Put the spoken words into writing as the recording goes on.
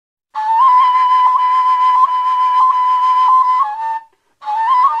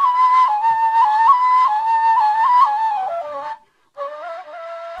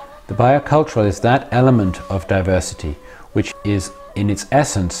biocultural is that element of diversity which is in its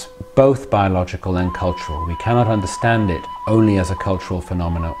essence both biological and cultural. We cannot understand it only as a cultural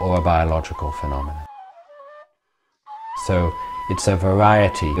phenomenon or a biological phenomenon. So it's a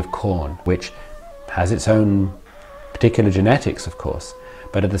variety of corn which has its own particular genetics, of course,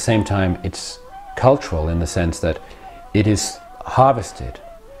 but at the same time it's cultural in the sense that it is harvested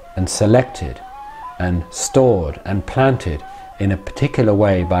and selected and stored and planted in a particular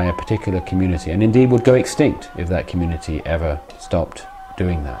way by a particular community, and indeed would go extinct if that community ever stopped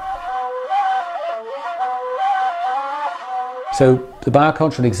doing that. So the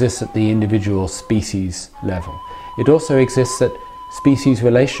biocultural exists at the individual species level. It also exists at species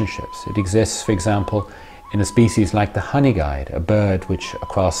relationships. It exists, for example, in a species like the honey guide, a bird which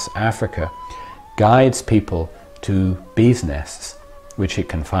across Africa guides people to bees' nests, which it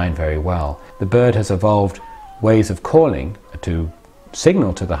can find very well. The bird has evolved ways of calling to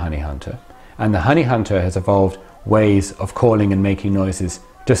signal to the honey hunter, and the honey hunter has evolved ways of calling and making noises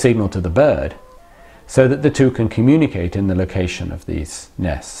to signal to the bird, so that the two can communicate in the location of these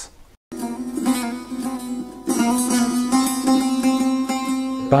nests.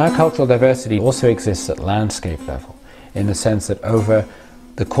 Biocultural diversity also exists at landscape level, in the sense that over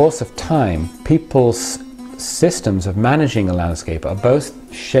the course of time, people's systems of managing a landscape are both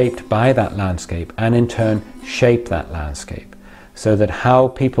shaped by that landscape and in turn shape that landscape. So that how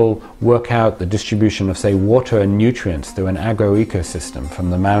people work out the distribution of, say, water and nutrients through an agro-ecosystem from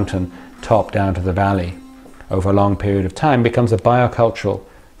the mountain top down to the valley over a long period of time becomes a biocultural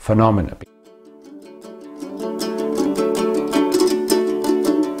phenomenon.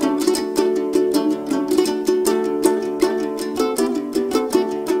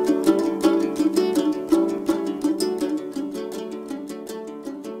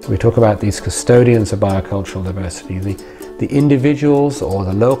 We talk about these custodians of biocultural diversity, the individuals or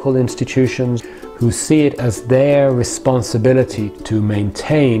the local institutions who see it as their responsibility to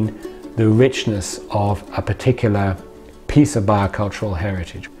maintain the richness of a particular piece of biocultural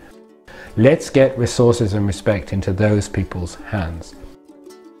heritage. Let's get resources and respect into those people's hands.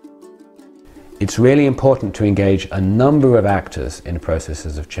 It's really important to engage a number of actors in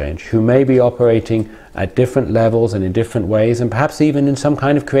processes of change who may be operating at different levels and in different ways, and perhaps even in some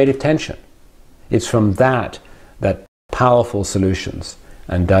kind of creative tension. It's from that that powerful solutions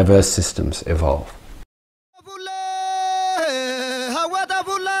and diverse systems evolve.